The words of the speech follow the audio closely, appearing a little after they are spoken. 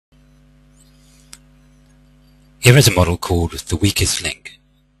Here is a model called the weakest link.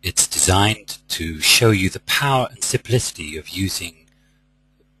 It's designed to show you the power and simplicity of using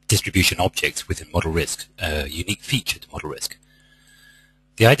distribution objects within ModelRisk, a unique feature to ModelRisk.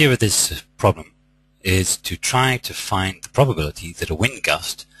 The idea of this problem is to try to find the probability that a wind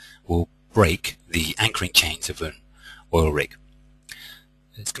gust will break the anchoring chains of an oil rig.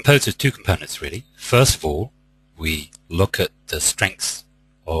 It's composed of two components really. First of all, we look at the strength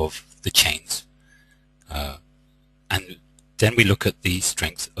of the chains and then we look at the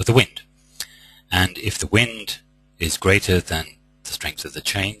strength of the wind. And if the wind is greater than the strength of the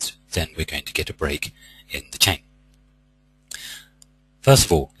chains, then we're going to get a break in the chain. First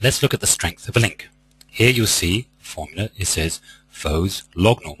of all, let's look at the strength of a link. Here you'll see a formula. It says Vose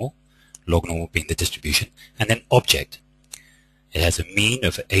log normal being the distribution, and then object. It has a mean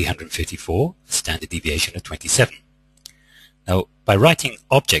of 854, a standard deviation of 27. Now, by writing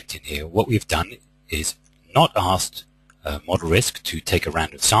object in here, what we've done is not asked ModelRisk to take a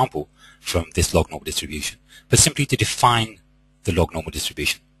random sample from this log normal distribution, but simply to define the log normal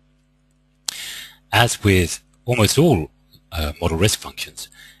distribution. As with almost all ModelRisk functions,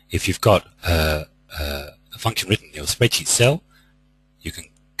 if you've got a function written in your spreadsheet cell, you can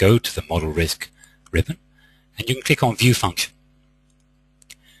go to the ModelRisk ribbon and you can click on View Function.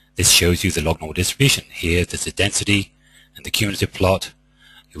 This shows you the log normal distribution. Here there's the density and the cumulative plot.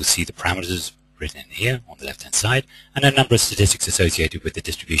 You'll see the parameters written in here on the left-hand side, and a number of statistics associated with the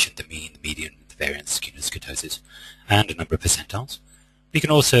distribution, the mean, the median, the variance, skewness, kurtosis, and a number of percentiles. We can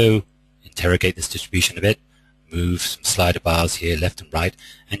also interrogate this distribution a bit, move some slider bars here left and right,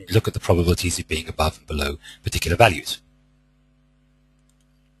 and look at the probabilities of being above and below particular values.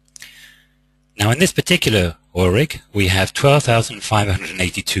 Now in this particular oil rig, we have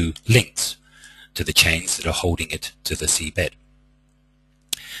 12,582 links to the chains that are holding it to the seabed.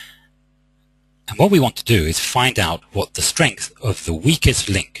 And what we want to do is find out what the strength of the weakest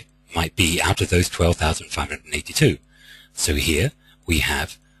link might be out of those 12,582. So here we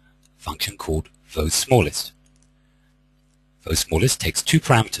have a function called Vose smallest. Vose smallest takes two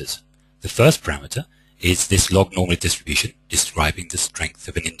parameters. The first parameter is this log normal distribution describing the strength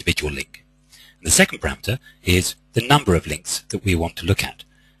of an individual link. And the second parameter is the number of links that we want to look at.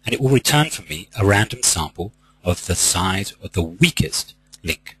 And it will return for me a random sample of the size of the weakest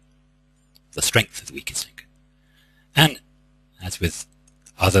link, the strength of the weakest link. And as with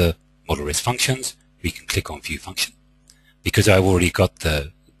other ModelRisk functions, we can click on View Function. Because I've already got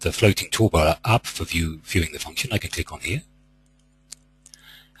the floating toolbar up for viewing the function, I can click on here.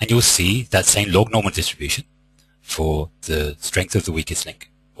 And you'll see that same log normal distribution for the strength of the weakest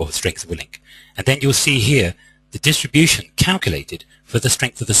link, or the strength of a link. And then you'll see here the distribution calculated for the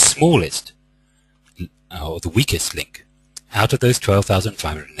strength of the smallest, or the weakest link, out of those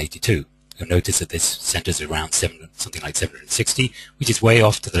 12,582. You'll notice that this centers around something like 760, which is way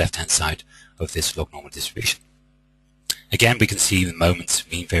off to the left-hand side of this log normal distribution. Again, we can see the moments,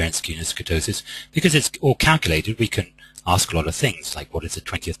 mean, variance, skewness, kurtosis. Because it's all calculated, we can ask a lot of things, like what is the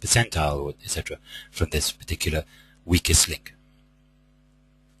 20th percentile, or etc., from this particular weakest link.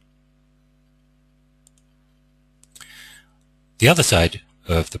 The other side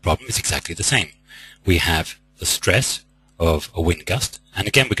of the problem is exactly the same. We have the stress of a wind gust, and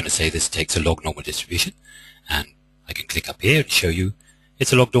again we're going to say this takes a log normal distribution, and I can click up here and show you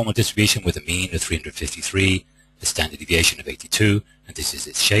it's a log normal distribution with a mean of 353, a standard deviation of 82, and this is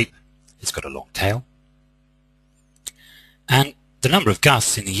its shape. It's got a long tail. And the number of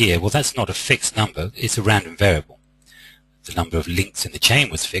gusts in a year, well, that's not a fixed number, it's a random variable. The number of links in the chain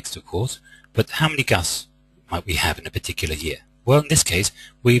was fixed, of course, but how many gusts might we have in a particular year? Well, in this case,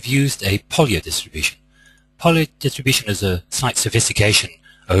 we've used a Poisson distribution. Poisson distribution is a slight sophistication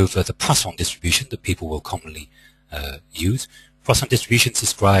over the Poisson distribution that people will commonly use. Poisson distributions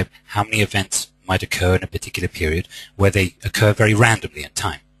describe how many events might occur in a particular period where they occur very randomly in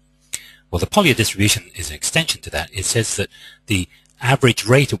time. Well, the Poisson distribution is an extension to that. It says that the average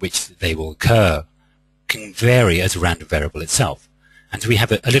rate at which they will occur can vary as a random variable itself. And so we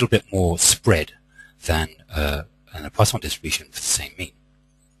have a little bit more spread than a Poisson distribution for the same mean.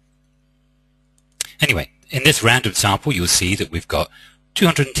 Anyway, in this random sample, you'll see that we've got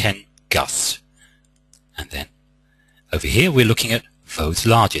 210 gusts. And then over here, we're looking at Vose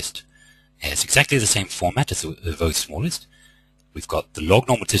largest. It's exactly the same format as the Vose smallest. We've got the log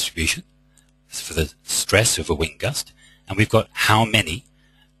normal distribution for the stress of a wind gust, and we've got how many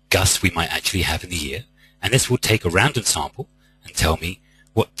gusts we might actually have in the year. And this will take a random sample and tell me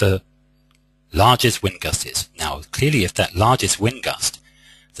what the largest wind gust is. Now, clearly, if that largest wind gust,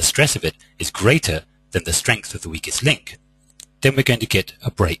 the stress of it is greater than the strength of the weakest link, then we're going to get a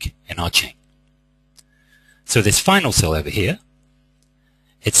break in our chain. So this final cell over here,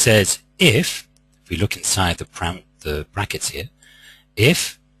 it says if we look inside the brackets here,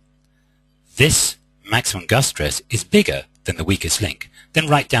 if this maximum gust stress is bigger than the weakest link, then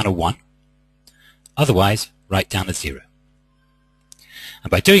write down a 1. Otherwise, write down a 0.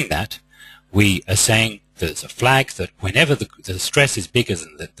 And by doing that, we are saying that there's a flag that whenever the stress is bigger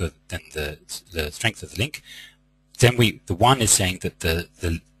than the strength of the link, then the 1 is saying that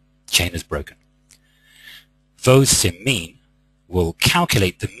the chain is broken. Vose sim mean will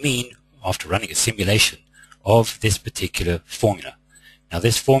calculate the mean after running a simulation of this particular formula. Now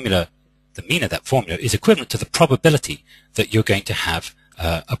this formula, the mean of that formula, is equivalent to the probability that you're going to have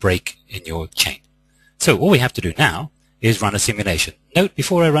a break in your chain. So all we have to do now is run a simulation. Note,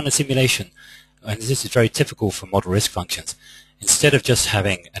 before I run a simulation, and this is very typical for ModelRisk functions, instead of just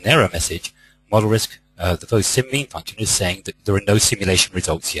having an error message, ModelRisk, the Vose sim mean function, is saying that there are no simulation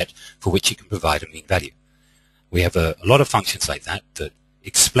results yet for which you can provide a mean value. We have a lot of functions like that that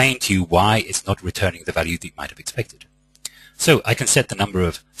explain to you why it's not returning the value that you might have expected. So I can set the number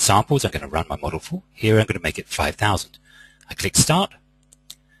of samples I'm going to run my model for. Here I'm going to make it 5,000. I click Start,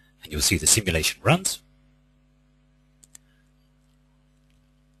 and you'll see the simulation runs.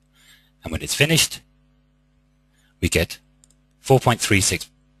 And when it's finished, we get 4.36%.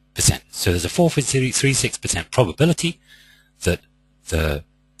 So there's a 4.36% probability that the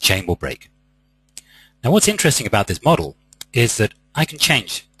chain will break. Now what's interesting about this model is that I can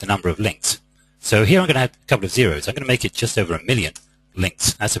change the number of links. So here I'm going to add a couple of zeros. I'm going to make it just over 1 million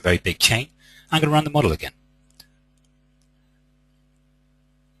links. That's a very big chain. I'm going to run the model again.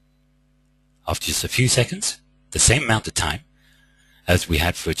 After just a few seconds, the same amount of time as we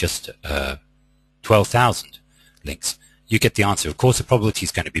had for just 12,000 links, you get the answer. Of course, the probability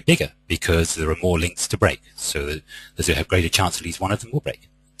is going to be bigger because there are more links to break. So there's a greater chance at least one of them will break.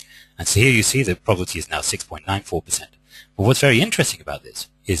 And so here you see the probability is now 6.94%. But what's very interesting about this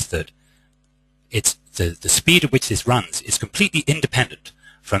is that it's the speed at which this runs is completely independent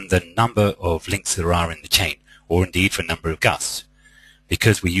from the number of links there are in the chain, or indeed from number of gusts,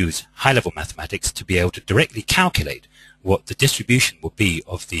 because we use high-level mathematics to be able to directly calculate what the distribution will be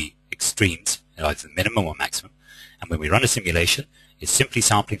of the extremes, either the minimum or maximum. And when we run a simulation, it's simply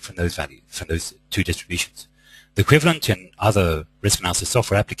sampling from those values, from those two distributions. The equivalent in other risk analysis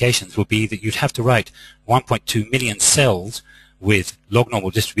software applications will be that you'd have to write 1.2 million cells with log normal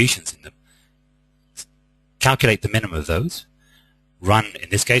distributions in them, calculate the minimum of those, run, in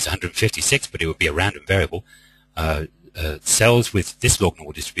this case, 156, but it would be a random variable, cells with this log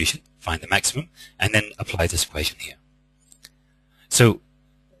normal distribution, find the maximum, and then apply this equation here. So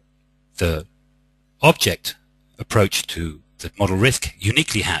the object approach to that ModelRisk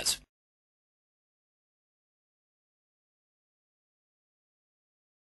uniquely has